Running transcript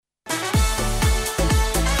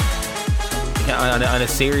On a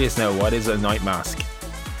serious note, what is a night mask?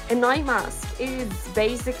 A night mask is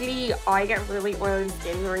basically, I get really oily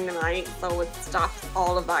skin during the night, so it stops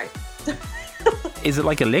all of that. Is it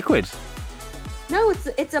like a liquid? No,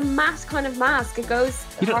 it's a matte kind of mask. It goes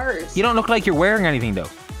hard. You don't look like you're wearing anything though.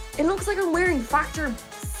 It looks like I'm wearing factor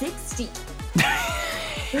 60.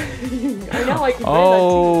 I know, I can wear that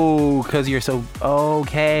too. Because you're so...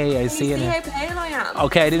 Okay, I Can see you it see now. how pale I am?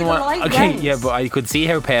 Okay, I didn't See the want... light Okay, blend? yeah, but I could see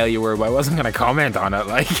how pale you were, but I wasn't going to comment on it.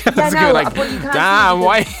 Like, I Yeah, was no, gonna like, but you can't damn, see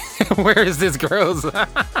why... Where is this girl's...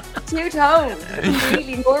 Two tones.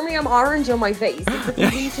 Completely. Normally I'm orange on my face. It's a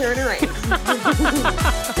complete turnaround.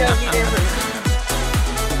 Totally different.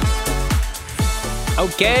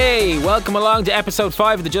 Okay, welcome along to episode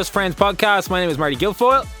 5 of the Just Friends podcast. My name is Marty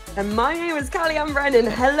Guilfoyle. And my name is Callie Ann Brennan.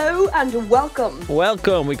 Hello and welcome.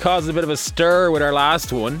 Welcome. We caused a bit of a stir with our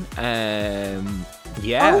last one.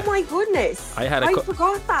 Yeah. Oh my goodness. I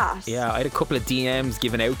forgot that. Yeah, I had a couple of DMs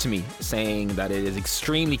given out to me saying that it is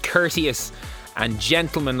extremely courteous and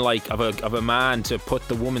gentlemanlike of a man to put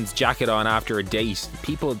the woman's jacket on after a date.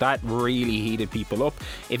 People, that really heated people up.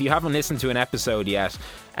 If you haven't listened to an episode yet,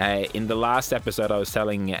 in the last episode I was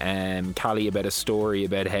telling Callie about a story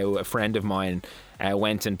about how a friend of mine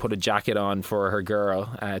went and put a jacket on for her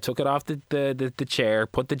girl, took it off the chair,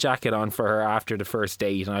 put the jacket on for her after the first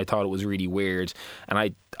date, and I thought it was really weird, and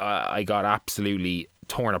I got absolutely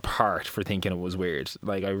torn apart for thinking it was weird.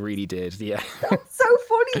 Like, I really did. Yeah. That's so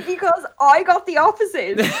funny because I got the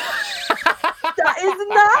opposite. That is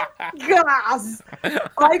not gas.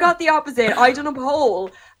 I got the opposite. I done a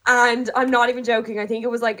poll, and I'm not even joking. I think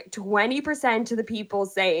it was like 20% of the people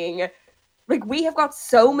saying, like, we have got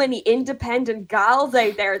so many independent gals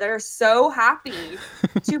out there that are so happy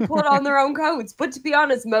to put on their own coats. But to be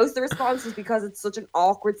honest, most of the response was because it's such an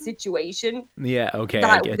awkward situation. Yeah, okay. That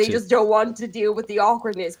I get they you. just don't want to deal with the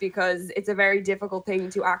awkwardness because it's a very difficult thing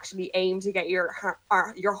to actually aim to get your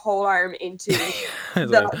whole arm into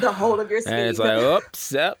the hole of your sleeve. And it's like,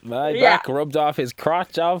 oops, my back rubbed off his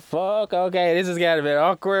crotch. Oh, fuck. Okay, this is getting a bit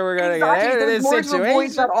awkward. We're going to get out of There's this more to avoid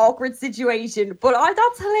situation. that awkward situation. But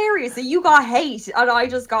that's hilarious. So you got hate and I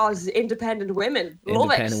just got independent women. Love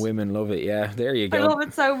Independent it. women love it. Yeah, there you go. I love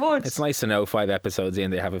it so much. It's nice to know 5 episodes in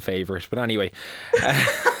they have a favourite. But anyway.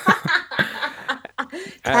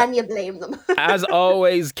 Can you blame them? As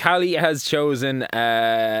always, Callie has chosen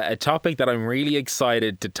a topic that I'm really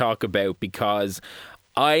excited to talk about because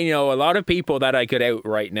I know a lot of people that I could out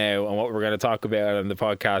right now on what we're going to talk about on the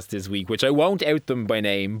podcast this week, which I won't out them by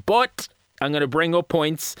name, but I'm going to bring up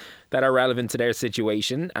points that are relevant to their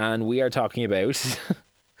situation, and we are talking about...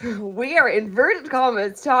 We are, inverted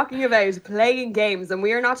commas, talking about playing games, and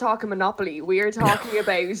we are not talking Monopoly. We are talking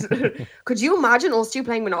about... Could you imagine us two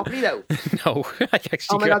playing Monopoly, though? No, I actually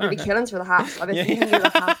Oh my God, can't. there'd be killings for the hat. I've been thinking you're the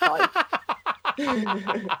hat guy.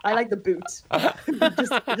 I like the boot.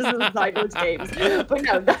 just as a side note to games. But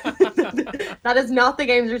no, that is not the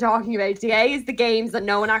games we're talking about. Today is the games that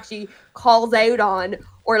no one actually calls out on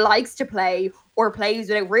or likes to play or plays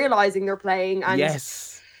without realising they're playing. And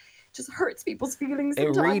Yes. just hurts people's feelings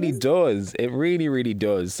It sometimes. really does. It really, really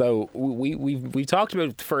does. So we've talked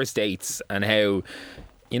about first dates and how,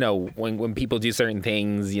 you know, when people do certain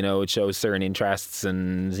things, you know, it shows certain interests,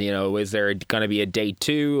 and, you know, is there going to be a date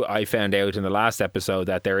 2? I found out in the last episode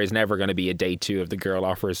that there is never going to be a date 2 if the girl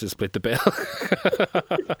offers to split the bill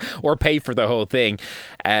or pay for the whole thing.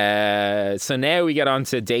 So now we get on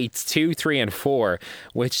to dates 2, 3, and 4,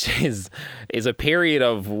 which is a period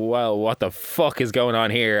of, well, what the fuck is going on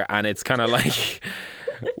here? And it's kind of like...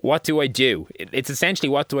 What do I do? It's essentially,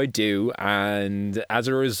 what do I do? And as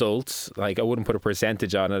a result, like, I wouldn't put a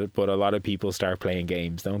percentage on it, but a lot of people start playing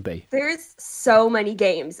games, don't they? There's so many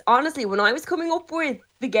games. Honestly, when I was coming up with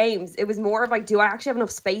the games, it was more of like, do I actually have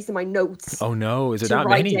enough space in my notes? Oh no, is it to that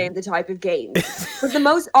write many? down the type of games. But the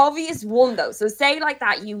most obvious one, though, so say like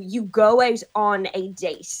that, you go out on a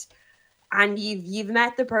date and you've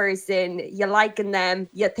met the person, you're liking them,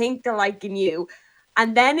 you think they're liking you,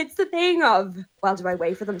 and then it's the thing of, well, do I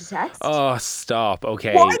wait for them to text? Oh, stop.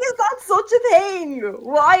 Okay. Why is that such a thing?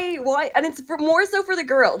 Why? And it's more so for the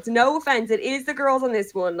girls. No offense, it is the girls on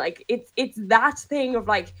this one. Like, it's that thing of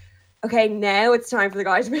like, okay, now it's time for the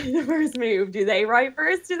guy to make the first move. Do they write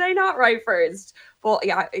first? Do they not write first? But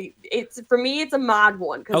yeah, it's, for me, it's a mad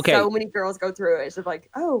one because so many girls go through it of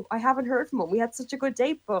like, oh, I haven't heard from him. We had such a good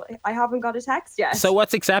date, but I haven't got a text yet. So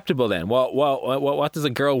what's acceptable then? What does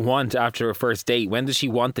a girl want after a first date? When does she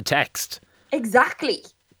want the text? Exactly.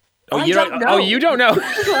 Oh, I you don't know. Oh, you don't know.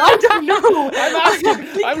 I don't know. I'm asking.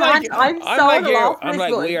 I'm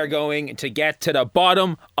like, one. we are going to get to the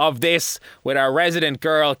bottom of this with our resident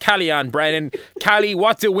girl, Callie Ann Brennan. Callie,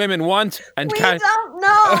 what do women want? And We don't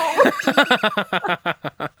know.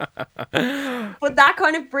 But that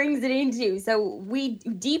kind of brings it into, so we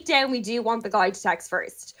deep down we do want the guy to text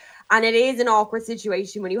first, and it is an awkward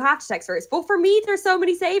situation when you have to text first. But for me, there's so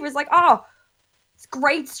many savers. Like, oh, it's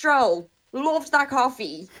great stroll, loved that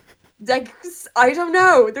coffee. Like, I don't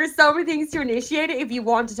know. There's so many things to initiate it if you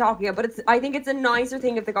want to talk about, but I think it's a nicer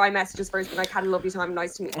thing if the guy messages first. But like, had a lovely time,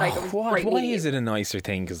 nice to meet. Like, it was great. Why is it a nicer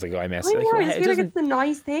thing because the guy I messages? don't know, I just feel like it's the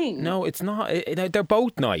nice thing. No, it's not. They're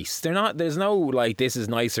both nice. They're not. There's no like this is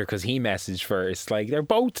nicer because he messaged first. Like they're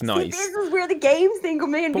both nice. See, this is where the games thing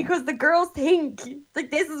come in because the girls think like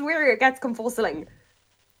this is where it gets confuzzling.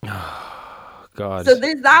 God. So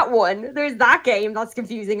there's that one. There's that game that's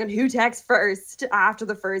confusing, and who texts first after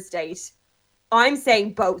the first date. I'm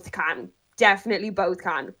saying both can. Definitely both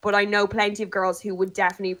can. But I know plenty of girls who would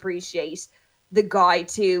definitely appreciate the guy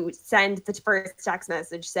to send the first text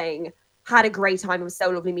message saying, had a great time, it was so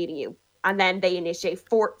lovely meeting you. And then they initiate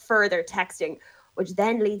further texting, which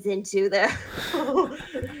then leads into the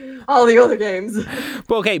all the other games.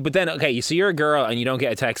 But then so you're a girl and you don't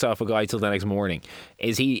get a text off a guy till the next morning.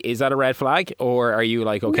 Is that a red flag, or are you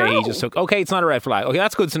like, okay, No. he just took? Okay, it's not a red flag. Okay,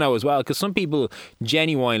 that's good to know as well, because some people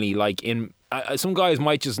genuinely like some guys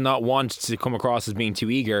might just not want to come across as being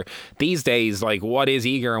too eager. These days, like, what is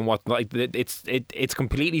eager and what, like, it's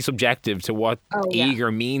completely subjective to what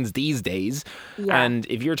eager means these days. Yeah. And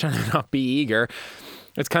if you're trying to not be eager,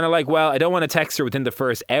 it's kind of like, well, I don't want to text her within the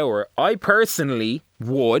first hour. I personally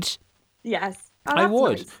would. Yes. Oh, I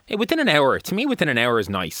would. nice. Within an hour. To me, within an hour is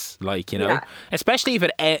nice. Like, you know, especially if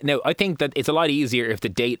it... Now, I think that it's a lot easier if the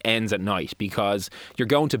date ends at night because you're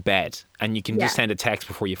going to bed and you can just send a text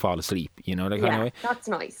before you fall asleep. You know, that kind of way. That's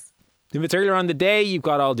nice. If it's earlier on the day, you've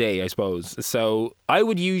got all day, I suppose. So I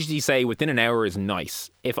would usually say within an hour is nice.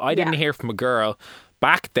 If I didn't hear from a girl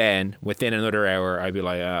back then, within another hour, I'd be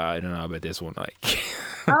like, I don't know about this one. Like...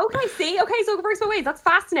 Okay, so it works both ways. That's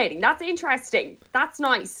fascinating. That's interesting. That's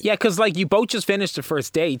nice. Yeah, because like you both just finished the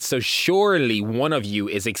first date, so surely one of you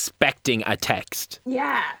is expecting a text.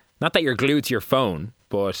 Yeah. Not that you're glued to your phone,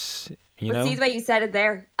 but you know. See the way you said it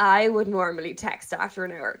there? I would normally text after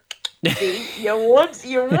an hour. See, you would.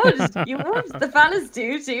 The fellas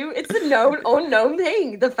do too. It's a known, unknown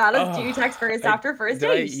thing. The fellas do text first after first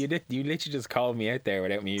date. You literally just called me out there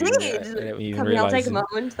without me even Can I'll take a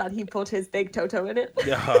moment that he put his big toto in it.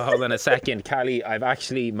 Hold on a second, Callie. I've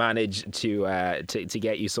actually managed to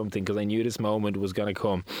get you something because I knew this moment was gonna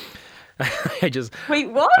come. Wait,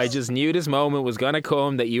 what? I just knew this moment was gonna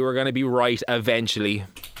come, that you were gonna be right eventually.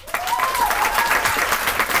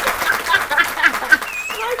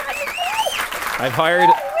 I've hired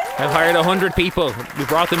 100 people. We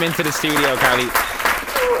brought them into the studio, Callie.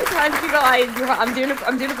 Oh, thank you guys. I'm doing it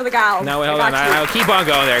for the gals. No, hold on. Now keep on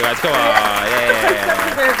going there, guys. Come on.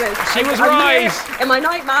 Yeah. She was right. In my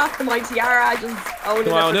night mask and my tiara, I just owned it.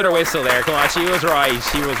 Come on, another whistle there. Come on. She was right.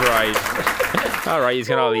 All right, you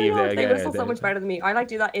can all leave there. They whistle so much better than me. I like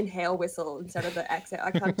to do that inhale whistle instead of the exhale. I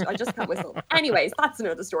just can't whistle. Anyways, that's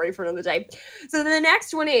another story for another day. So the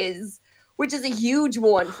next one is, which is a huge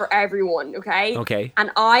one for everyone, okay? Okay. And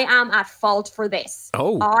I am at fault for this.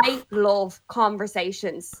 Oh. I love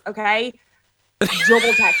conversations, okay?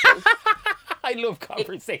 Double texting. I love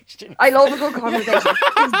conversation. I love a good conversation.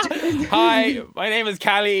 Hi, my name is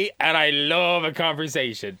Callie, and I love a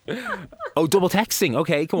conversation. Oh, double texting.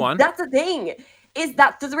 Okay, come on. That's the thing.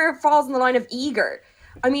 That's where it falls in the line of eager.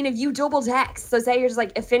 I mean, if you double text, so say you're just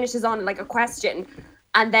like, it finishes on like a question,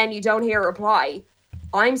 and then you don't hear a reply,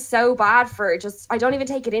 I'm so bad for it. I don't even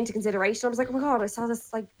take it into consideration. I was like, oh my God, I saw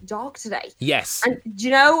this like dog today. Yes. And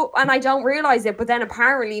and I don't realize it, but then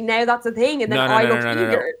apparently now that's a thing. And then I look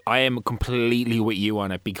eager. I am completely with you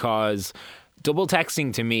on it because double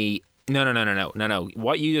texting to me, no.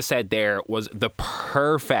 What you just said there was the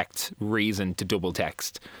perfect reason to double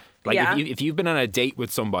text. Like if you've been on a date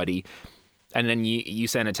with somebody and then you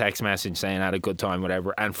send a text message saying I had a good time,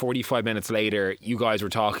 whatever, and 45 minutes later you guys were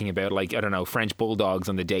talking about, like, I don't know, French bulldogs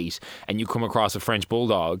on the date, and you come across a French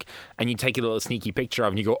bulldog and you take a little sneaky picture of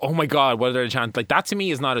it and you go, oh my God, what are the chances? Like, that to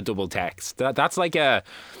me is not a double text. That's like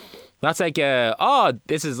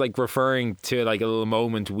this is like referring to like a little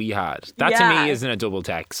moment we had. That to me isn't a double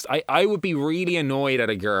text. I would be really annoyed at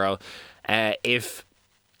a girl if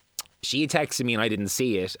she texted me and I didn't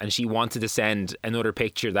see it, and she wanted to send another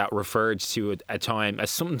picture that referred to a time as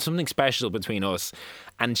something special between us.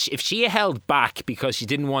 And if she held back because she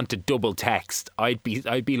didn't want to double text, I'd be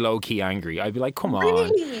low key angry. I'd be like, come on,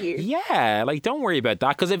 Really? yeah, like don't worry about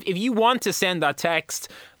that. Because if you want to send that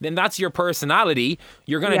text, then that's your personality.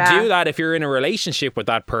 You're gonna do that if you're in a relationship with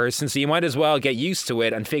that person. So you might as well get used to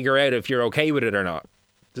it and figure out if you're okay with it or not.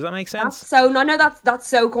 Does that make sense? That's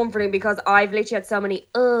so comforting, because I've literally had so many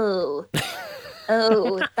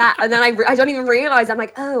that, and then I don't even realize. I'm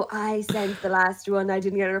like, oh, I sent the last one, I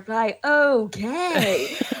didn't get a reply.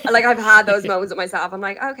 Okay. And like, I've had those moments with myself. I'm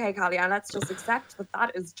like, okay, Kalia, let's just accept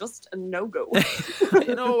that is just a no-go.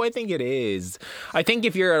 I think it is. I think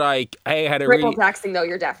if you're like, hey, I had a triple texting though,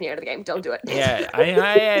 you're definitely out of the game. Don't do it. Yeah, I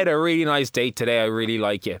had a really nice date today, I really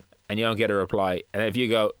like you, and you don't get a reply. And if you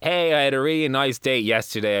go, hey, I had a really nice date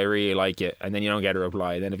yesterday, I really like it, and then you don't get a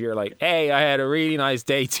reply. Then if you're like, hey, I had a really nice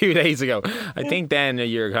date 2 days ago, I think then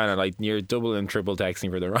you're kind of like, you're double and triple texting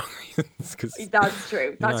for the wrong reasons. That's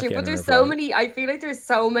true. That's true. But there's so many, I feel like there's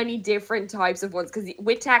so many different types of ones, because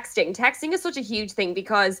with texting is such a huge thing,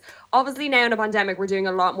 because obviously now in a pandemic, we're doing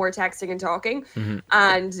a lot more texting and talking,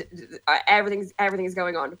 and everything is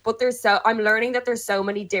going on. But I'm learning that there's so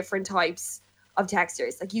many different types of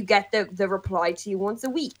texters. Like, you get the reply to you once a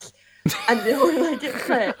week, and like,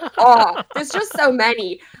 there's just so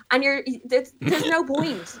many, and there's no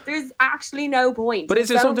point. There's actually no point. But is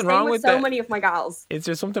there something wrong with so many of my gals? Is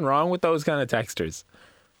there something wrong with those kind of texters?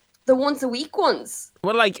 The once a week ones.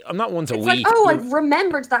 Well, like, I'm not once a week. Like, oh, I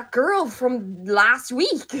remembered that girl from last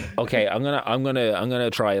week. Okay, I'm gonna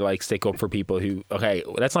try like stick up for people who. Okay,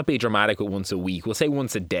 let's not be dramatic with once a week. We'll say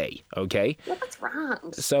once a day. Okay. Well, that's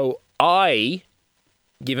grand. So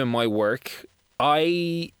given my work,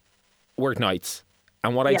 I work nights,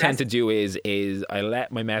 and what I tend to do is I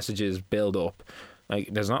let my messages build up. Like,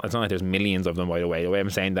 it's not like there's millions of them, by the way. The way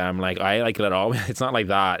I'm saying that, I'm like, I like it all. It's not like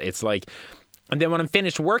that. It's like. And then when I'm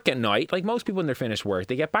finished work at night, like most people when they're finished work,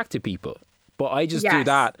 they get back to people. But I just do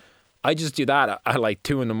that. I just do that at like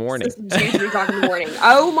 2 a.m. 2, 3 o'clock in the morning.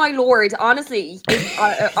 Oh my Lord. Honestly. 2,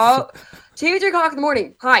 3 o'clock in the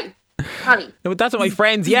morning. Hi, Connie. No, but that's what my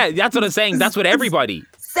friends, that's what I'm saying. That's what everybody.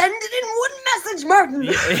 Send it in one message, Martin.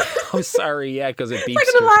 Oh, sorry. Yeah, because it beeps.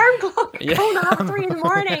 It's like an alarm clock going off 3 in the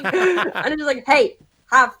morning. And it's like, hey,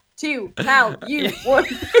 have to tell you one.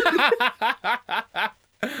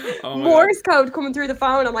 Morse code coming through the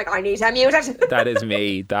phone. I'm like, I need to mute it. That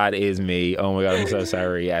is me. Oh my God, I'm so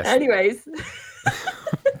sorry. Yes. Anyways.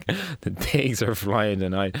 The pigs are flying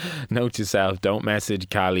tonight. Note to self, don't message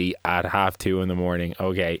Callie at 2:30 in the morning.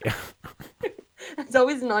 Okay. It's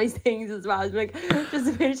always nice things as well. It's like,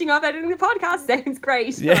 just finishing off editing the podcast sounds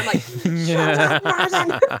great. Yeah. I'm like, shut up,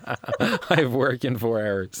 Martin. I've worked in 4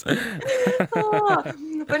 hours.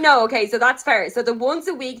 But no, okay, so that's fair. So the once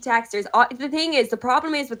a week texters, the thing is, the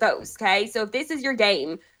problem is with those, okay? So if this is your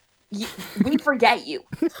game, we forget you.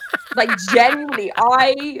 Like, genuinely,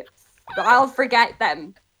 I'll forget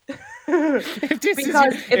them. Because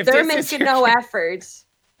if they're making no effort,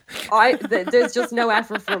 there's just no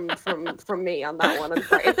effort from me on that one. I'm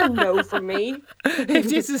sorry. It's a no from me. If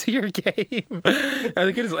this is your game,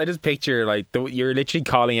 I just picture like you're literally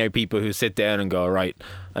calling out people who sit down and go, right,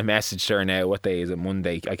 I messaged her now. What day is it?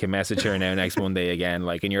 Monday. I can message her now next Monday again.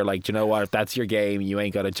 Like, and you're like, do you know what? If that's your game, you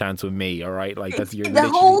ain't got a chance with me. All right, like that's your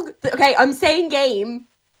okay. I'm saying game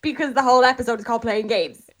because the whole episode is called playing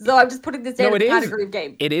games. So I'm just putting this in the category of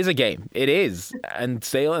game. It is a game. It is. And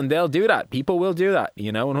they'll do that. People will do that,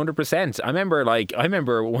 100%. I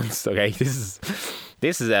remember once, okay, this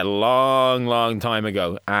is a long, long time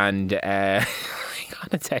ago. And I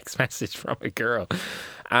got a text message from a girl.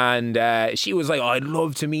 And she was like, oh, I'd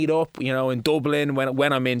love to meet up, in Dublin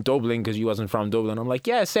when I'm in Dublin, because you wasn't from Dublin. I'm like,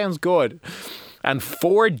 yeah, sounds good. And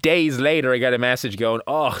 4 days later, I got a message going,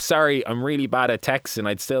 oh, sorry, I'm really bad at texting.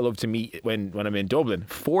 I'd still love to meet when I'm in Dublin.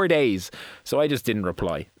 4 days. So I just didn't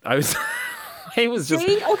reply. It was just...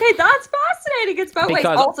 See? Okay, that's fascinating. It's both ways.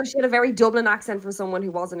 Also, she had a very Dublin accent for someone who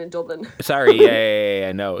wasn't in Dublin. Sorry,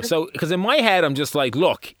 yeah, no. So, because in my head, I'm just like,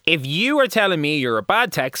 look, if you are telling me you're a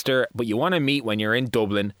bad texter, but you want to meet when you're in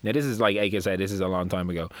Dublin, now this is like I said, this is a long time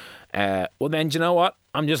ago. Well, then, do you know what?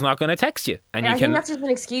 I'm just not going to text you. And I think that's just an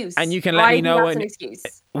excuse. And you can let me know. That's an excuse.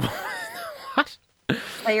 What?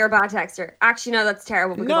 That you're a bad texter. Actually, no, that's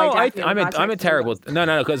terrible. No, I'm a terrible.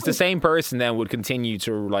 No, because the same person then would continue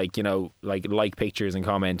to like pictures and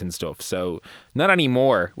comment and stuff. So not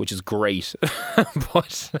anymore, which is great.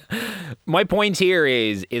 But my point here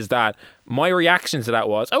is that my reaction to that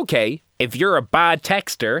was, okay, if you're a bad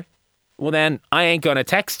texter, well then I ain't gonna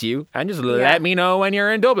text you, and just let me know when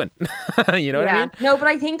you're in Dublin. You know what I mean? No, but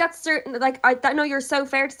I think that's certain. Like, no, you're so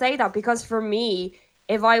fair to say that, because for me,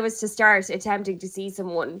 if I was to start attempting to see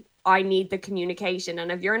someone, I need the communication.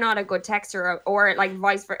 And if you're not a good texter, or like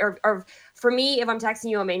vice versa, or for me, if I'm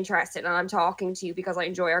texting you, I'm interested and I'm talking to you because I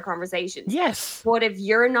enjoy our conversations. Yes. But if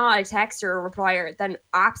you're not a texter or replier, then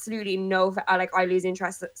absolutely no. Like, I lose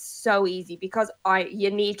interest so easy, because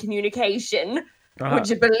you need communication. Would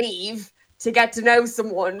you believe, to get to know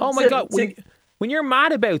someone? Oh my God. When you're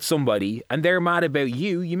mad about somebody and they're mad about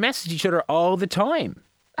you, you message each other all the time.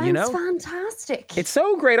 You know? It's fantastic. It's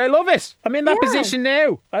so great. I love it. I'm in that position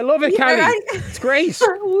now. I love it, Callie. It's great.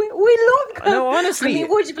 we love. No, honestly. I mean,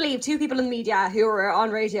 would you believe two people in the media who are on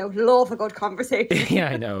radio love a good conversation? Yeah,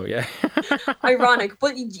 I know. Yeah. Ironic,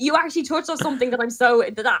 but you actually touched on something that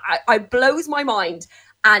I blows my mind,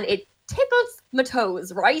 and it tickles my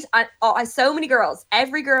toes. Right? And so many girls,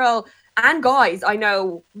 every girl and guys I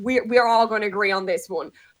know, we're all going to agree on this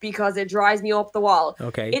one, because it drives me up the wall.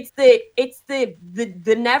 Okay. It's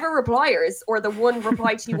the never repliers, or the one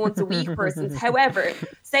reply to you once a week persons. However,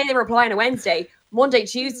 say they reply on a Wednesday, Monday,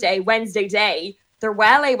 Tuesday, Wednesday day, they're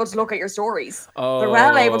well able to look at your stories. They're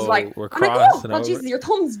well able to well, Jesus, your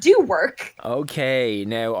thumbs do work. Okay,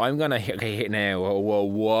 now I'm gonna hit now.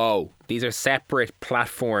 Whoa. These are separate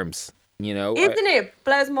platforms. You know, isn't it?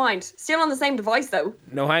 Blows my mind. Still on the same device though.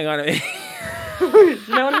 No, hang on a minute.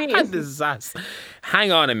 You know what I mean? This is ass.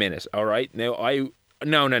 Hang on a minute, all right? Now,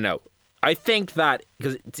 no. I think that,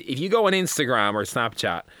 because if you go on Instagram or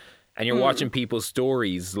Snapchat and you're watching people's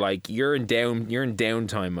stories, like, you're in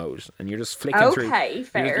downtime mode, and you're just flicking through. Okay,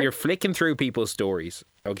 fair. You're flicking through people's stories,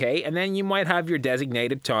 okay? And then you might have your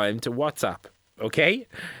designated time to WhatsApp. Okay?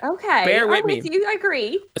 Okay. Bear with me. You, I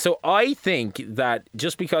agree. So I think that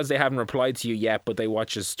just because they haven't replied to you yet, but they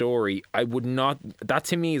watch a story, that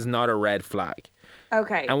to me is not a red flag.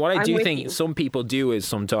 Okay. And what I do think some people do is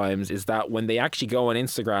that when they actually go on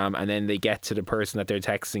Instagram and then they get to the person that they're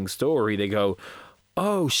texting story, they go,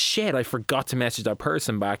 oh shit, I forgot to message that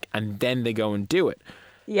person back. And then they go and do it.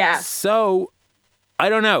 Yeah. So I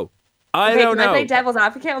don't know. I don't know. Can I play devil's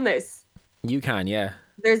advocate on this? You can, yeah.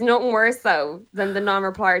 There's nothing worse, though, than the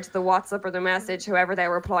non-replier to the WhatsApp or the message, whoever they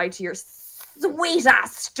reply to your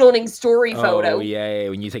sweet-ass, stunning story photo. Oh, yeah,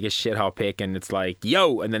 when you take a shit-hot pic and it's like,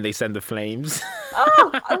 yo, and then they send the flames.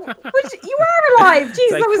 But you are alive.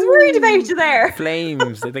 Jesus, like, I was worried about you there.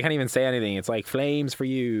 Flames. They can't even say anything. It's like, flames for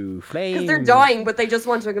you. Flames. Because they're dying, but they just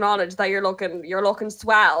want to acknowledge that you're looking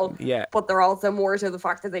swell. Yeah. But they're also more to the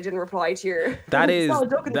fact that they didn't reply to your... That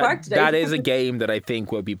is a game that I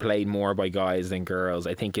think will be played more by guys than girls.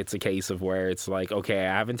 I think it's a case of where it's like, okay,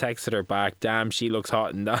 I haven't texted her back. Damn, she looks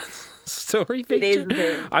hot in that story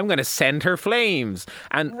picture. I'm going to send her flames.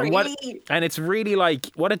 And really? And it's really like,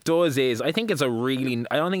 what it does is, I don't think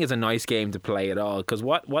it's a nice game to play at all, because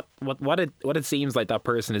what it seems like that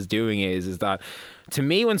person is doing is that, to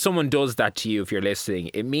me, when someone does that to you, if you're listening,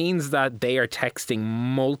 it means that they are texting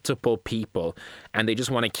multiple people and they just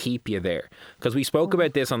want to keep you there. Because we spoke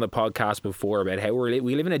about this on the podcast before, about how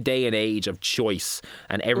we live in a day and age of choice,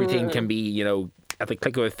 and everything can be, you know, at the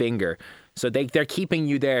click of a finger. So they're keeping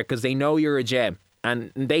you there because they know you're a gem.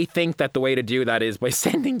 And they think that the way to do that is by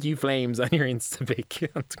sending you flames on your Instapic.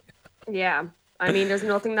 Yeah. I mean, there's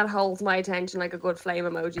nothing that holds my attention like a good flame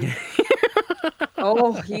emoji.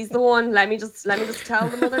 Oh, he's the one. Let me just tell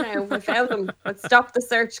the mother now. We found him. Let's stop the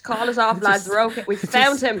search. Call it off, lads. We're okay. We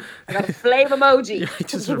found him. I got a flame emoji. I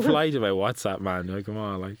just replied to my WhatsApp, man. Like, come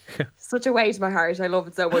on, like. Such a way to my heart. I love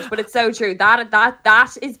it so much. But it's so true.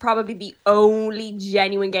 That is probably the only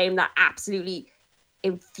genuine game that absolutely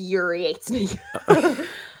infuriates me.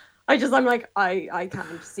 I'm like, I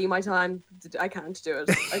can't see my time. I can't do it.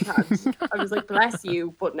 I can't. I was like, bless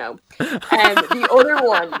you, but no. The other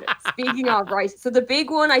one, speaking of, right, so the big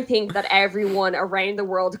one I think that everyone around the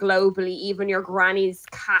world globally, even your granny's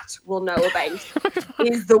cat will know about,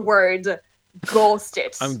 is the word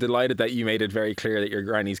ghosted. I'm delighted that you made it very clear that your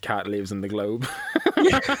granny's cat lives in the globe.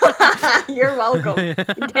 You're welcome. In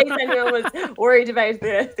case anyone was worried about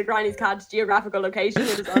the granny's cat's geographical location,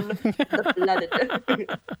 it is on the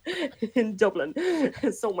planet in Dublin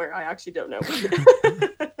somewhere. I actually don't know.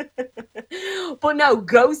 But no,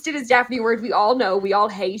 ghosted is definitely a word we all know, we all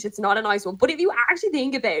hate. It's not a nice one. But if you actually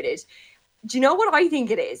think about it, do you know what I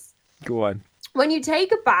think it is? Go on. When you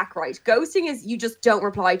take it back, right, ghosting is you just don't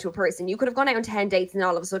reply to a person. You could have gone out on 10 dates and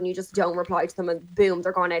all of a sudden you just don't reply to them and boom,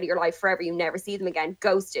 they're gone out of your life forever. You never see them again.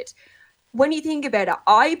 Ghosted. When you think about it,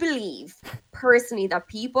 I believe personally that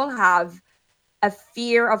people have a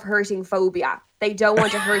fear of hurting phobia. They don't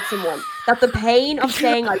want to hurt someone. That the pain of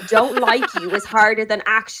saying I don't like you is harder than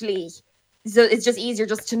actually So it's just easier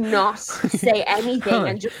just to not say anything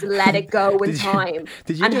and just let it go in time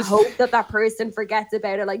and hope that that person forgets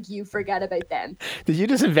about it like you forget about them. Did you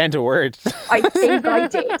just invent a word? I think I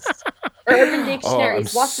did. Urban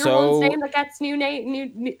Dictionaries. What's your one's name that gets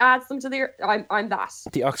new adds them to the... I'm that.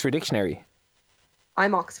 The Oxford Dictionary.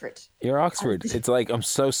 I'm Oxford. You're Oxford. It's like, I'm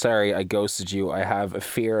so sorry I ghosted you. I have a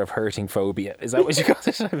fear of hurting phobia. Is that what you call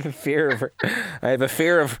it? I have a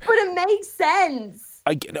fear of... But it makes sense.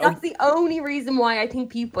 That's the only reason why I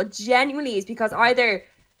think people genuinely is because either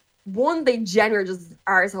one, they genuinely just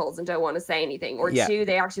arseholes and don't want to say anything, or two,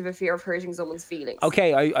 they actually have a fear of hurting someone's feelings.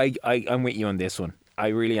 Okay, I'm with you on this one. I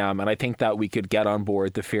really am, and I think that we could get on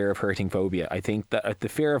board the fear of hurting phobia. I think that the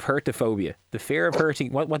fear of hurtophobia, the fear of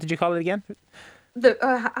hurting. What did you call it again?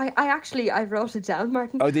 I wrote it down,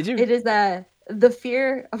 Martin. Oh, did you? It is the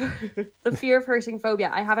fear of hurting phobia.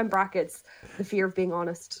 I have in brackets the fear of being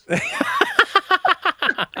honest.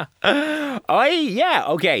 I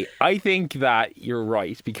think that you're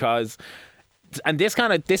right because, and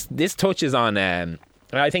this touches on,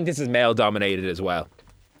 I think this is male dominated as well,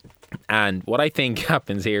 and what I think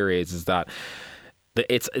happens here is that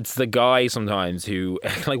it's the guy sometimes who,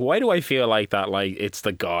 like, why do I feel like that? Like, it's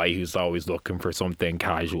the guy who's always looking for something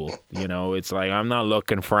casual, you know? It's like, I'm not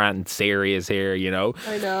looking for anything serious here, you know?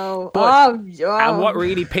 I know. But, and what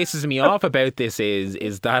really pisses me off about this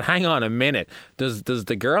is that, hang on a minute, does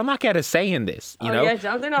the girl not get a say in this, you know? Yeah,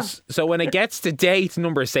 don't they not? So when it gets to date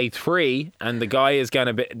number, say, 3, and the guy is going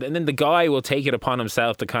to be, and then the guy will take it upon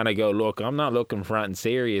himself to kind of go, look, I'm not looking for anything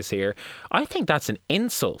serious here. I think that's an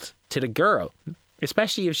insult to the girl,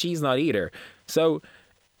 especially if she's not either. So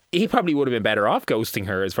he probably would have been better off ghosting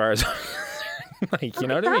her, as far as like, you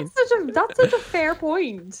know what I mean? That's such a fair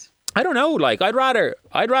point. I don't know, like, I'd rather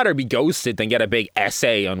be ghosted than get a big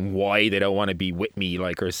essay on why they don't want to be with me,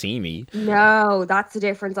 like, or see me. No, that's the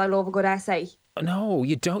difference. I love a good essay. No,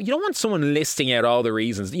 you don't. You don't want someone listing out all the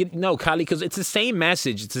reasons. No, Callie, because it's the same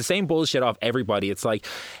message. It's the same bullshit off everybody. It's like,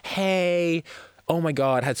 hey, oh my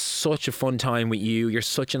God, I had such a fun time with you. You're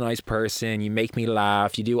such a nice person. You make me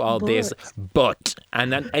laugh. You do all this. But,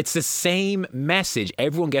 and then it's the same message.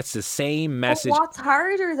 Everyone gets the same message. But what's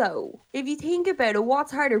harder though? If you think about it,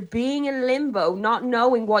 what's harder? Being in limbo, not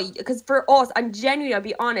knowing what, because for us, and genuinely, I'll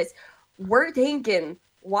be honest, we're thinking,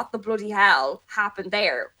 what the bloody hell happened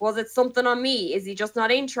there? Was it something on me? Is he just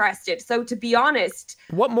not interested? So to be honest,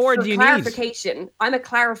 what more do you need? I'm a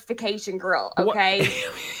clarification girl, okay?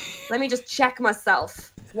 Let me just check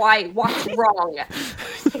myself. Why? What's wrong?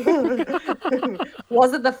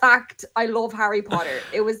 Was it the fact I love Harry Potter?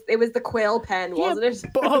 It was the quill pen, wasn't it?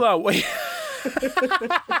 But hold on, wait.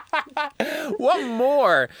 What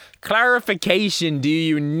more clarification do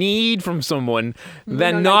you need from someone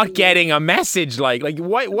than not getting a message? Like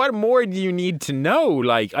what more do you need to know?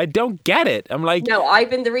 Like, I don't get it. I'm like, no,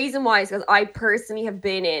 the reason why is because I personally have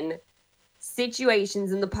been in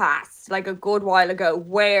situations in the past, like a good while ago,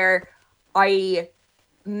 where I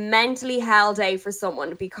mentally held out for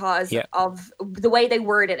someone because of the way they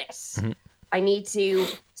worded it. Mm-hmm. I need to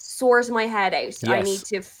sort my head out. Yes. I need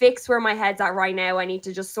to fix where my head's at right now. I need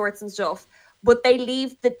to just sort some stuff. But they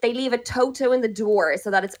leave a toto in the door so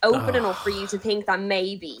that it's open enough for you to think that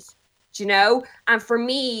maybe, do you know? And for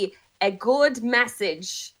me, a good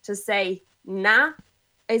message to say, nah,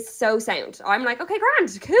 is so sound. I'm like, okay,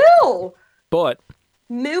 grand, cool. But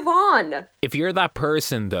move on. If you're that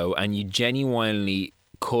person though, and you genuinely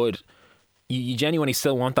you genuinely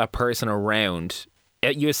still want that person around,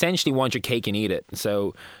 you essentially want your cake and eat it.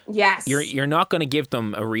 So yes, you're not going to give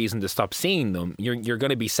them a reason to stop seeing them. You're going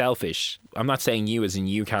to be selfish. I'm not saying you as in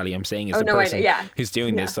you, Callie. I'm saying as the person who's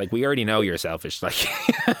doing this. Like, we already know you're selfish. Like,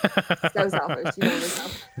 so selfish. You know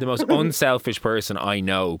yourself. The most unselfish person I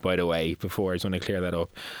know, by the way. Before, I just want to clear that up.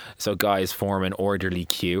 So guys, form an orderly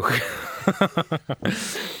queue. I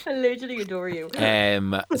literally adore you.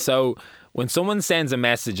 So when someone sends a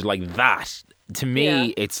message like that, to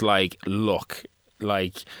me, it's like, look.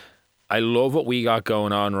 Like, I love what we got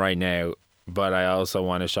going on right now, but I also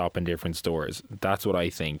want to shop in different stores. That's what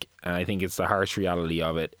I think. And I think it's the harsh reality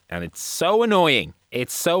of it. And it's so annoying.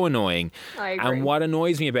 It's so annoying. I agree. And what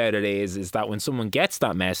annoys me about it is that when someone gets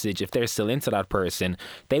that message, if they're still into that person,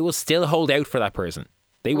 they will still hold out for that person.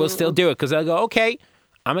 They will still do it because they'll go, okay,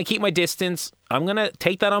 I'm going to keep my distance. I'm going to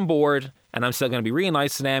take that on board. And I'm still going to be real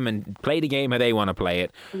nice to them and play the game how they want to play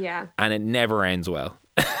it. Yeah. And it never ends well.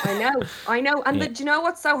 I know. And do you know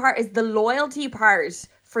what's so hard is the loyalty part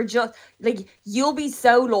for just, like, you'll be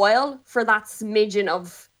so loyal for that smidgen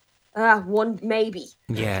of one maybe.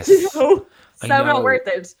 Yes. You know? So not worth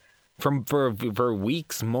it. for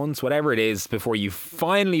weeks, months, whatever it is, before you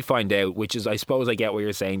finally find out, which is, I suppose I get what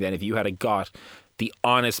you're saying then, if you had got the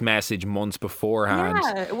honest message months beforehand,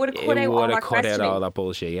 Yeah, it would have cut out all that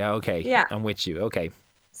bullshit. Yeah, okay. Yeah. I'm with you. Okay.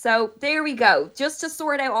 So there we go. Just to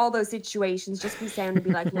sort out all those situations, just be sound and be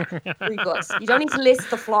like, no, very good. You don't need to list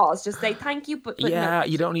the flaws. Just say thank you, but yeah, no.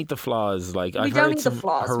 you don't need the flaws. Like, We I've don't heard need the some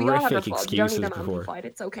flaws. We all have the horrific flaws. You don't need excuses them before. amplified.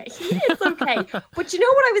 It's okay. It's okay. But you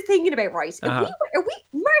know what I was thinking about, right? Martin,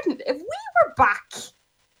 if we were back,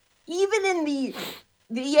 even in the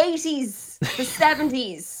 80s, the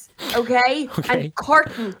 70s, okay? And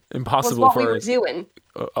curtain Impossible was what for we were us. doing.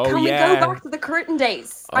 Oh, Can yeah. we go back to the curtain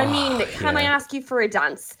days? I mean, can I yeah. ask you for a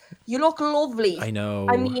dance? You look lovely. I know.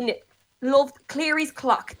 I mean, love Cleary's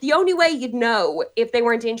clock. The only way you'd know if they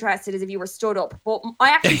weren't interested is if you were stood up. But I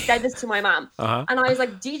actually said this to my mom. And I was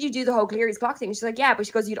like, did you do the whole Cleary's clock thing? She's like, yeah. But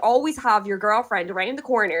she goes, you'd always have your girlfriend around the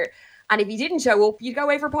corner. And if you didn't show up, you'd go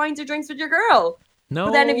away for pints or drinks with your girl. No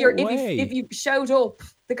But then if way. you showed up,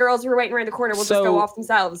 the girls who were waiting around the corner will just go off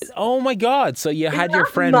themselves. Oh my God. So you had your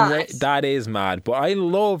friend. That is mad. But I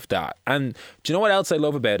love that. And do you know what else I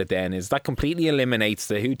love about it then? Is that completely eliminates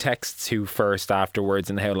the who texts who first afterwards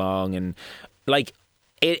and how long. And like,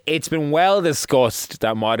 it's been well discussed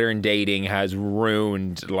that modern dating has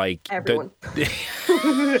ruined like everyone.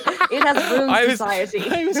 It has ruined society.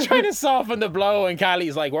 I was trying to soften the blow, and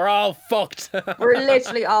Callie's like, "We're all fucked. We're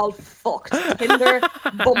literally all fucked. Tinder,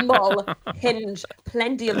 Bumble, Hinge,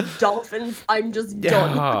 plenty of dolphins. I'm just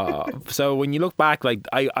done." So when you look back, like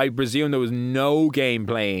I presume there was no game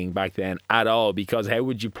playing back then at all, because how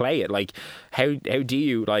would you play it? Like how do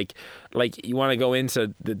you like you want to go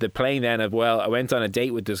into the playing then of, well, I went on a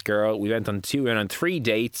date with this girl, we went on 2 and on 3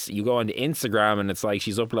 dates, you go onto Instagram and it's like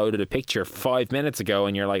she's uploaded a picture 5 minutes ago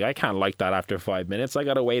and you're like, I can't like that after 5 minutes, I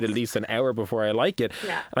gotta wait at least an hour before I like it.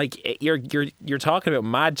 Like you're talking about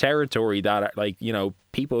mad territory that, like, you know,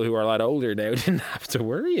 people who are a lot older now didn't have to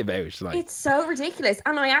worry about. Like, it's so ridiculous.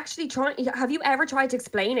 And I actually have you ever tried to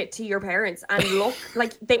explain it to your parents and look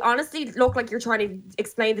like they honestly look like you're trying to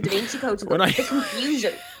explain the Da Vinci Code to them? The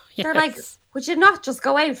confusion. Yes. They're like, would you not just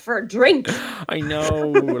go out for a drink? I know,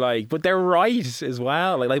 like, but they're right as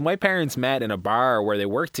well. Like my parents met in a bar where they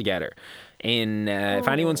worked together. In if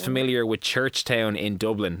anyone's familiar with Churchtown in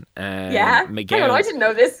Dublin, McGowan. Hang on, I didn't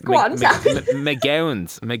know this. Go on,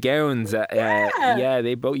 McGowan's. Yeah,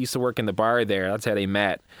 they both used to work in the bar there. That's how they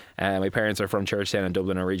met. My parents are from Churchtown in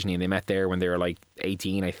Dublin originally, and they met there when they were like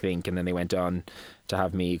 18, I think, and then they went on to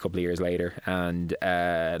have me a couple of years later, and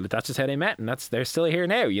that's just how they met, and they're still here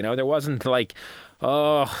now. You know, there wasn't like,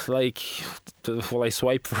 oh, like, will I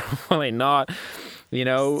swipe? Will I not? You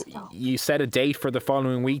know, you set a date for the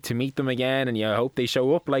following week to meet them again, and you hope they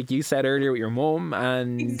show up, like you said earlier with your mum.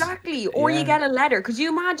 And exactly, or you get a letter. Could you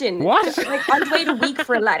imagine? What? Like, I'd wait a week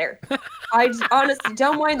for a letter. I'd honestly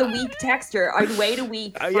don't mind the week texter. I'd wait a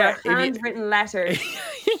week for a handwritten letter.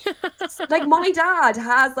 Like my dad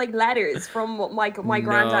has like letters from my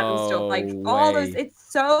granddad and stuff. Like all those. It's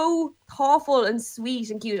so thoughtful and sweet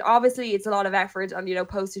and cute. Obviously, it's a lot of effort, and you know,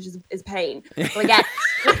 postage is pain. So I get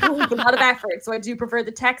a lot of effort. So I do prefer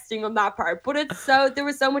the texting on that part. But there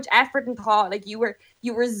was so much effort and thought. Like you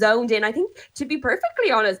were zoned in. I think, to be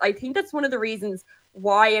perfectly honest, I think that's one of the reasons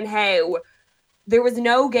why and how there was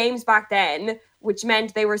no games back then, which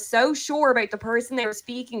meant they were so sure about the person they were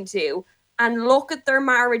speaking to. And look at their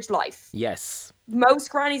marriage life. Yes. Most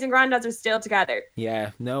grannies and granddads are still together.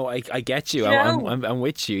 Yeah, no, I get you. I'm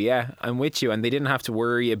with you. Yeah, I'm with you. And they didn't have to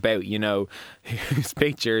worry about, you know, whose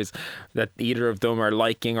pictures that either of them are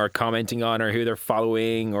liking or commenting on, or who they're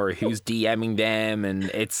following, or who's DMing them. And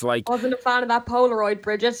it's like, wasn't a fan of that Polaroid,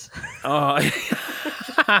 Bridget. Oh.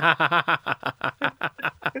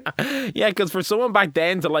 Yeah, because for someone back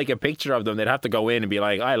then to like a picture of them, they'd have to go in and be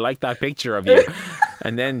like, I like that picture of you.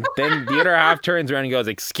 And then the other half turns around and goes,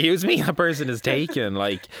 excuse me, that person is taken.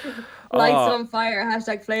 Like, lights on fire,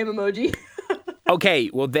 #flame emoji. Okay,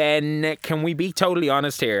 well then, can we be totally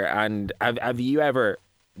honest here? And have you ever,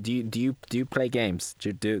 do you play games?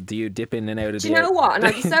 Do you dip in and out of Do you know what? And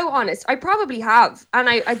I'll be so honest, I probably have. And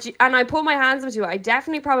I put my hands up to it. I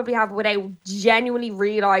definitely probably have, without genuinely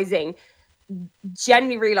realizing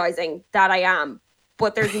that I am.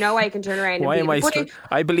 But there's no way I can turn around. Why am I?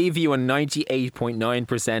 I believe you on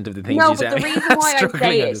 98.9% of the things you say. No, but the reason why I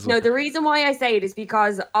say it. No, the reason why I say it is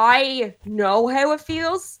because I know how it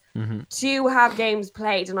feels to have games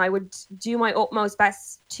played, and I would do my utmost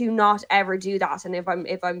best to not ever do that. And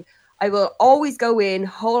I will always go in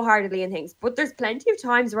wholeheartedly in things. But there's plenty of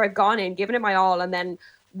times where I've gone in, given it my all, and then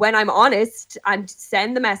when I'm honest and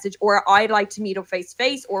send the message, or I'd like to meet up face to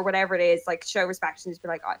face, or whatever it is, like show respect and just be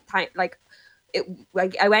like,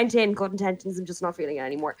 like I went in good intentions, I'm just not feeling it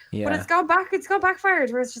anymore. Yeah. But it's gone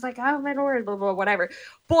backfired where it's just like, oh my lord, blah, blah, whatever.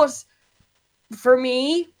 But for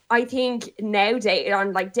me, I think now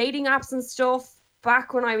on like dating apps and stuff,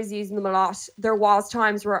 back when I was using them a lot, there was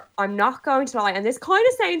times where, I'm not going to lie, and this kind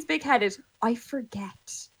of sounds big-headed, I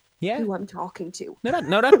forget who I'm talking to.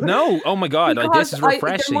 No. Oh my God, like this is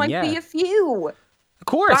refreshing. There might be a few. Of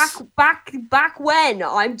course. Back when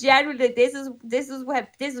I'm generally this is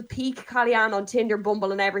peak Kellyanne on Tinder,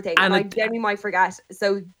 Bumble, and everything, and I generally might forget.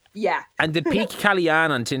 So yeah. And did peak Kellyanne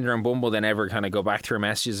on Tinder and Bumble then ever kind of go back to her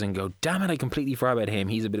messages and go, damn it, I completely forgot about him.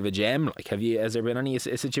 He's a bit of a gem. Like, has there been any a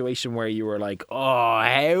situation where you were like, oh,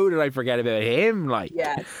 how did I forget about him? Like,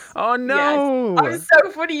 yes. Oh no. Yes. It's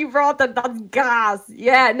so funny you brought that. That's gas.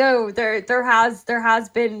 Yeah, no, there has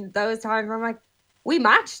been those times where I'm like, we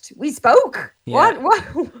matched. We spoke. Yeah. What?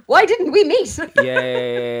 Why didn't we meet?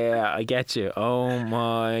 Yeah, I get you. Oh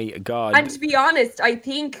my God. And to be honest, I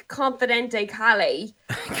think Confidente Calais,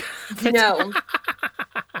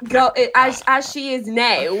 as she is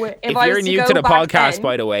now. If you're new to the podcast,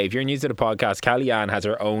 by the way, Kellyanne has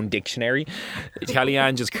her own dictionary.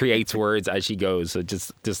 Kellyanne just creates words as she goes. So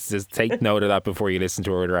just take note of that before you listen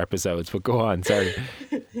to her other episodes. But go on, sorry.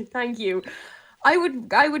 Thank you. I would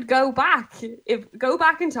go back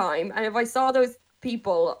in time, and if I saw those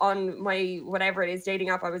people on my whatever it is dating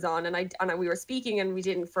app I was on, and we were speaking and we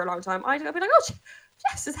didn't for a long time, I'd be like, oh,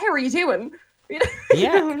 Jesus, how are you doing?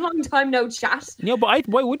 Yeah, long time no chat. But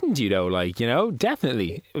why wouldn't you though? Like,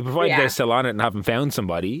 definitely, provided they're still on it and haven't found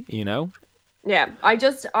somebody, Yeah, I'm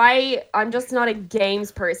just not a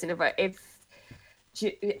games person. And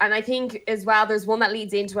I think as well, there's one that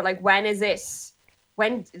leads into it. Like, when is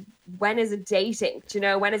it dating? Do you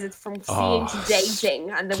know, when is it from seeing to dating?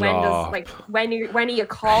 And then when are you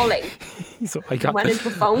calling? So when is the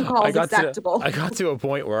phone call acceptable? I got to a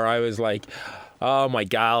point where I was like, oh my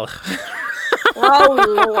gal. Oh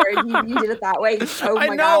Lord, you did it that way. Oh my I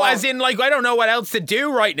know, God. as in, like, I don't know what else to do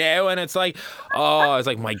right now, and it's like, it's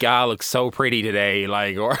like, my gal looks so pretty today,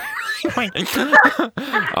 like, or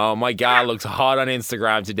oh, my gal looks hot on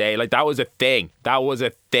Instagram today. Like, that was a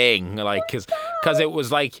thing, like, because it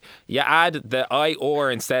was like, you add the I or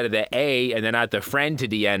instead of the A, and then add the friend to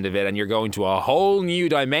the end of it, and you're going to a whole new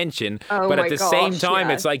dimension. But at the same time,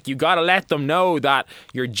 it's like, you gotta let them know that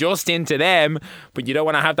you're just into them, but you don't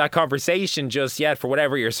want to have that conversation just yet for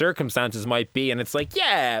whatever your circumstances might be. And it's like,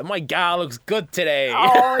 yeah, my gal looks good today.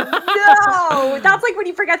 Oh no, that's like when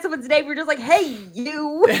you forget someone's name, you're just like, hey,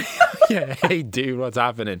 you. Yeah, hey dude, what's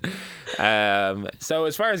happening? So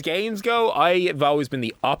as far as games go, I've always been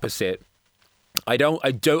the opposite. I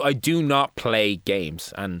do not play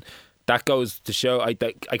games, and that goes to show I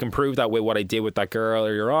can prove that with what I did with that girl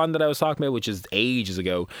earlier on that I was talking about, which is ages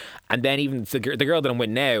ago. And then even the girl that I'm with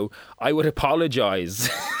now, I would apologize.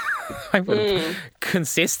 I would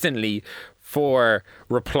consistently for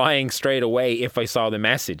replying straight away if I saw the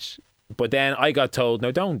message. But then I got told,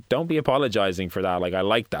 no, don't be apologizing for that. Like, I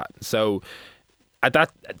like that. So at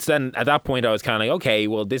that point, I was kind of like, okay,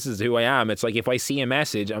 well, this is who I am. It's like, if I see a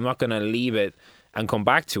message, I'm not going to leave it and come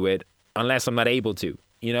back to it unless I'm not able to.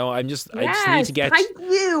 I just need to get. Thank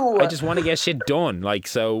you. I just want to get shit done. Like,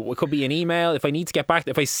 so it could be an email. If I need to get back,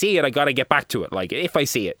 if I see it, I got to get back to it. Like, if I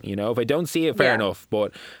see it, if I don't see it, fair enough.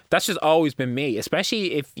 But that's just always been me,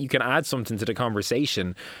 especially if you can add something to the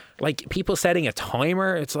conversation. Like, people setting a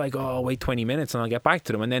timer, it's like, oh, wait 20 minutes and I'll get back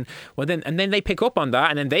to them. And then they pick up on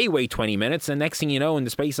that, and then they wait 20 minutes. And next thing you know, in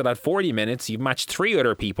the space of that 40 minutes, you've matched 3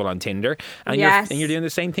 other people on Tinder, and you're doing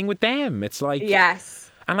the same thing with them. It's like, yes.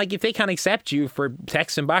 And like, if they can't accept you for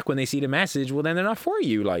texting back when they see the message, well, then they're not for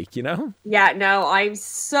you, like, Yeah, no, I'm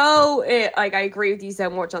so, I agree with you so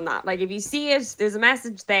much on that. Like, if you see it, there's a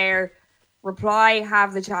message there, reply,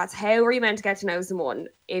 have the chats. How are you meant to get to know someone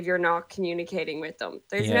if you're not communicating with them?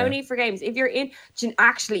 There's no need for games. If you're in,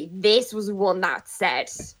 actually, this was one that said,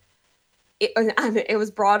 and it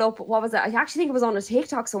was brought up, what was it? I actually think it was on a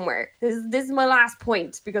TikTok somewhere. This is my last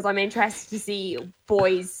point, because I'm interested to see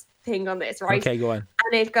boys' thing on this, right? Okay, go on.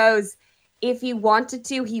 And it goes, if he wanted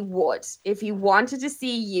to, he would. If he wanted to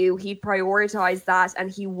see you, he'd prioritize that,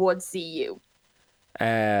 and he would see you.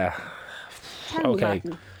 Okay.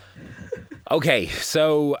 Okay,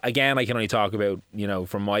 so again, I can only talk about,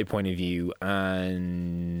 from my point of view.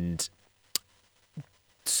 And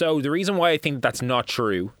so the reason why I think that's not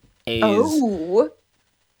true is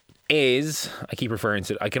I keep referring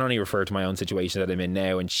to, I can only refer to my own situation that I'm in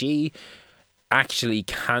now, and she actually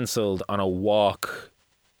cancelled on a walk.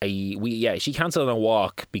 She cancelled on a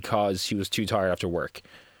walk because she was too tired after work.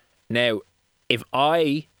 Now, if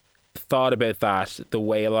I thought about that the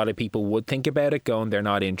way a lot of people would think about it, going, they're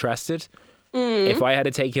not interested, If I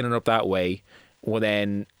had taken it up that way, well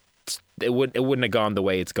then it wouldn't have gone the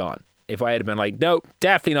way it's gone. If I had been like, nope,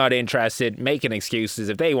 definitely not interested, making excuses,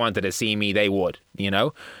 if they wanted to see me, they would, you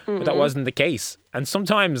know? But that wasn't the case. And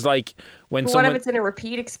sometimes, like, when What if it's in a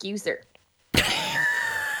repeat excuser?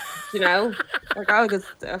 You know? Like, oh, this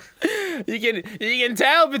stuff. You can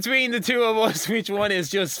tell between the two of us which one is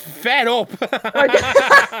just fed up.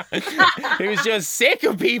 Who's just sick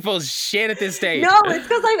of people's shit at this stage. No, it's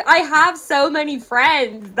because I have so many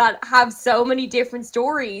friends that have so many different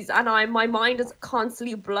stories, and my mind is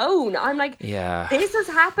constantly blown. I'm like, yeah, this is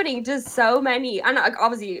happening to so many, and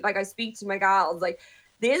obviously, like, I speak to my gals, like,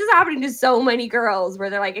 this is happening to so many girls where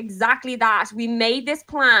they're like, exactly that. We made this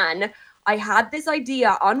plan. I had this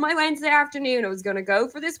idea on my Wednesday afternoon. I was going to go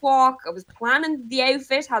for this walk. I was planning the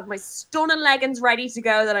outfit, had my stunning leggings ready to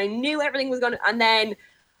go, that I knew everything was going to, and then,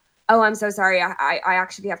 oh, I'm so sorry. I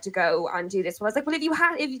actually have to go and do this. Well, I was like, well,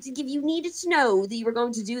 if you needed to know that you were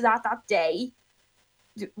going to do that day,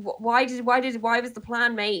 why was the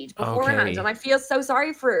plan made beforehand? Okay. And I feel so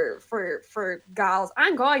sorry for gals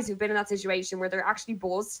and guys who've been in that situation where they're actually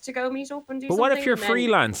buzzed to go meet up and do something. But what if you're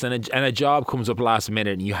freelance and a job comes up last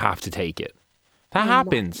minute and you have to take it? That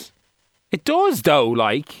happens. It does, though.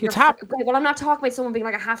 Like, it's happened. Well, I'm not talking about someone being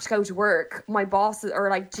like, I have to go to work. My boss or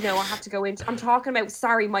like, I have to go into. I'm talking about,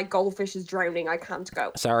 sorry, my goldfish is drowning. I can't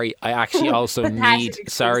go. Sorry, I actually also need.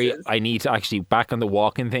 Sorry, I need to actually back on the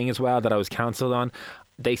walking thing as well that I was cancelled on.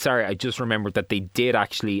 I just remembered that they did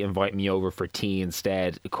actually invite me over for tea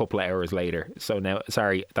instead a couple of hours later. So now,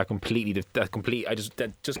 sorry, that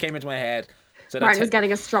just came into my head. So Martin was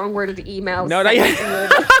getting a strong word of the email. No, no,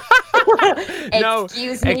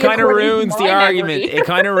 it kind of ruins the argument. It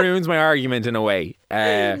kind of ruins my argument in a way.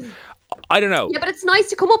 I don't know. Yeah, but it's nice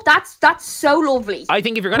to come up. That's so lovely. I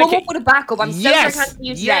think if you're going to come up with a backup, I'm so sorry I can't see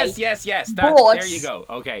you today. Yes. But there you go.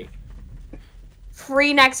 Okay.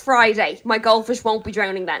 Free next Friday. My goldfish won't be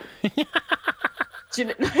drowning then.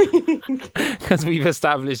 Because we've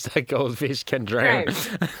established that goldfish can drown.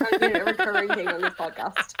 A recurring thing on this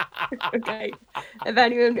podcast. Okay. If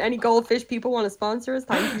any goldfish people want to sponsor us,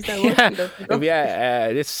 thank you so much.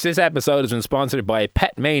 This episode has been sponsored by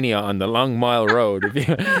Pet Mania on the Long Mile Road. If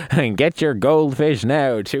you and get your goldfish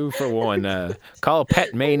now, 2 for 1. Call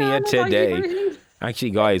Pet Mania today.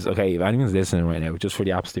 Actually, guys, okay, if anyone's listening right now, just for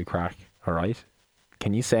the absolute crack, all right,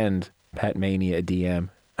 can you send Pet Mania a DM?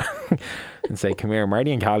 And say, come here,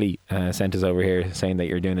 Marty and Callie sent us over here saying that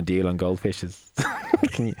you're doing a deal on goldfishes.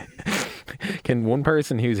 Can one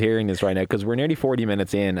person who's hearing this right now, because we're nearly 40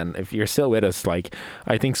 minutes in, and if you're still with us, like,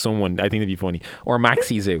 I think it'd be funny, or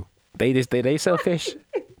Maxi Zoo, they sell fish.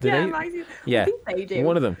 Maxi, yeah, I think they do.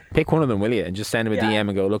 One of them, pick one of them, will you, and just send them a DM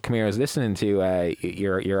and go, look, come here, I was listening to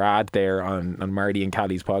your ad there on Marty and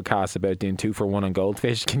Callie's podcast about doing 2 for 1 on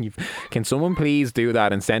goldfish. Can someone please do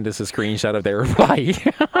that and send us a screenshot of their reply?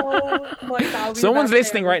 Oh my God, someone's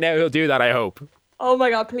listening right now who'll do that, I hope. Oh my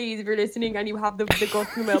God, please, if you're listening and you have the gut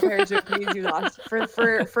female parachute, please do that.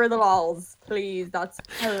 For the lols, please. That's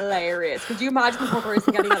hilarious. Could you imagine the poor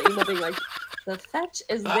person getting that email being like, the fetch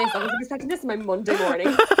is this? I was expecting this on my Monday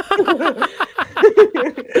morning.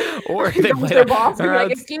 Or they might their boss would be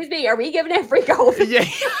like, excuse me, are we giving it free goldfish? Yeah.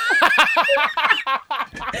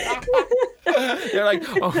 You're like,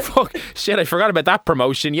 oh fuck, shit, I forgot about that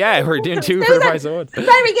promotion. Yeah, we're doing 2 for the price of 1. Why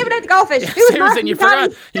are we giving out the goldfish? Susan, you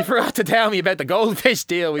forgot to tell me about the goldfish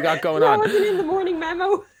deal we got going on. That wasn't in the morning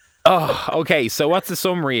memo. Oh, okay. So what's the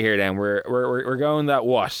summary here then? We're going that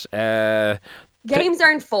what? Games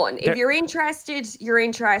aren't fun. If you're interested, you're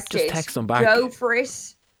interested. Just text them back. Go for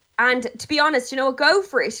it. And to be honest, go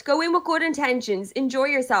for it. Go in with good intentions. Enjoy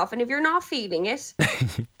yourself. And if you're not feeling it,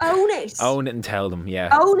 own it. Own it and tell them,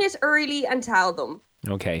 yeah. Own it early and tell them.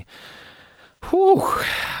 Okay. Whew.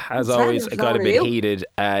 As always, it got a bit heated.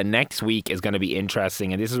 Next week is going to be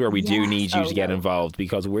interesting, and this is where we do need you to get involved,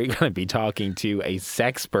 because we're going to be talking to a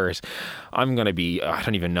sexpert. I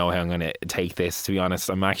don't even know how I'm going to take this, to be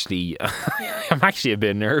honest. I'm actually a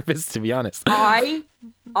bit nervous, to be honest.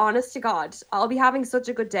 Honest to God, I'll be having such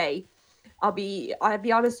a good day. I'll be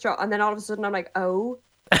honest, and then all of a sudden I'm like, oh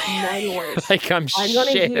my Lord. Like I'm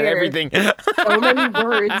shit at everything. So many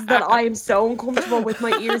words that I am so uncomfortable with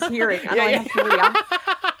my ears hearing, and I have to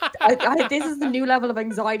react. This is the new level of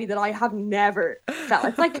anxiety that I have never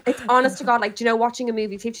felt. It's honest to God, like, watching a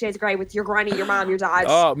movie 50 Shades of Grey with your granny, your mom, your dad.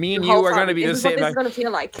 Oh, me and you are going to be just sitting back. This is going to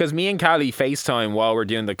feel like. Because me and Callie FaceTime while we're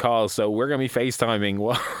doing the call, so we're going to be FaceTiming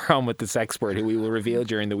while we're on with this expert who we will reveal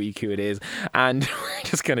during the week who it is, and we're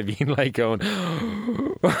just going to be like going.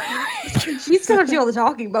 She's gonna do all the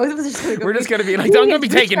talking. Both of us are just gonna go. We're just gonna be like, I'm gonna be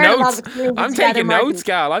taking turn them out notes. of the room I'm together, taking Marty. notes,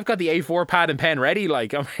 gal. I've got the A4 pad and pen ready.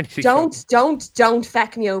 Like, I'm ready to go. Don't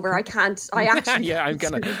feck me over. I can't. I actually. Yeah, I'm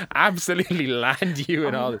gonna absolutely land you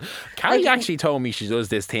and all. Callie actually told me she does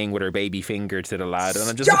this thing with her baby finger to the lad, and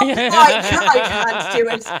I'm just Stop! like, I can't do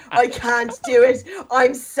it. I can't do it.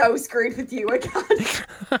 I'm so screwed with you. I can't.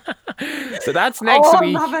 So that's next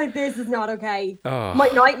week. Mama, this is not okay. Oh. My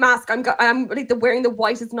night mask. I'm like wearing the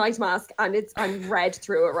whitest night mask, and I'm red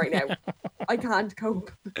through it right now. I can't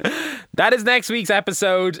cope. That is next week's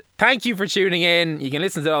episode. Thank you for tuning in. You can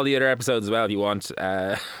listen to all the other episodes as well if you want.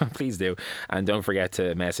 Please do, and don't forget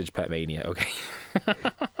to message Petmania. Okay.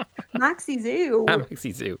 Maxi Zoo.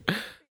 Maxi Zoo.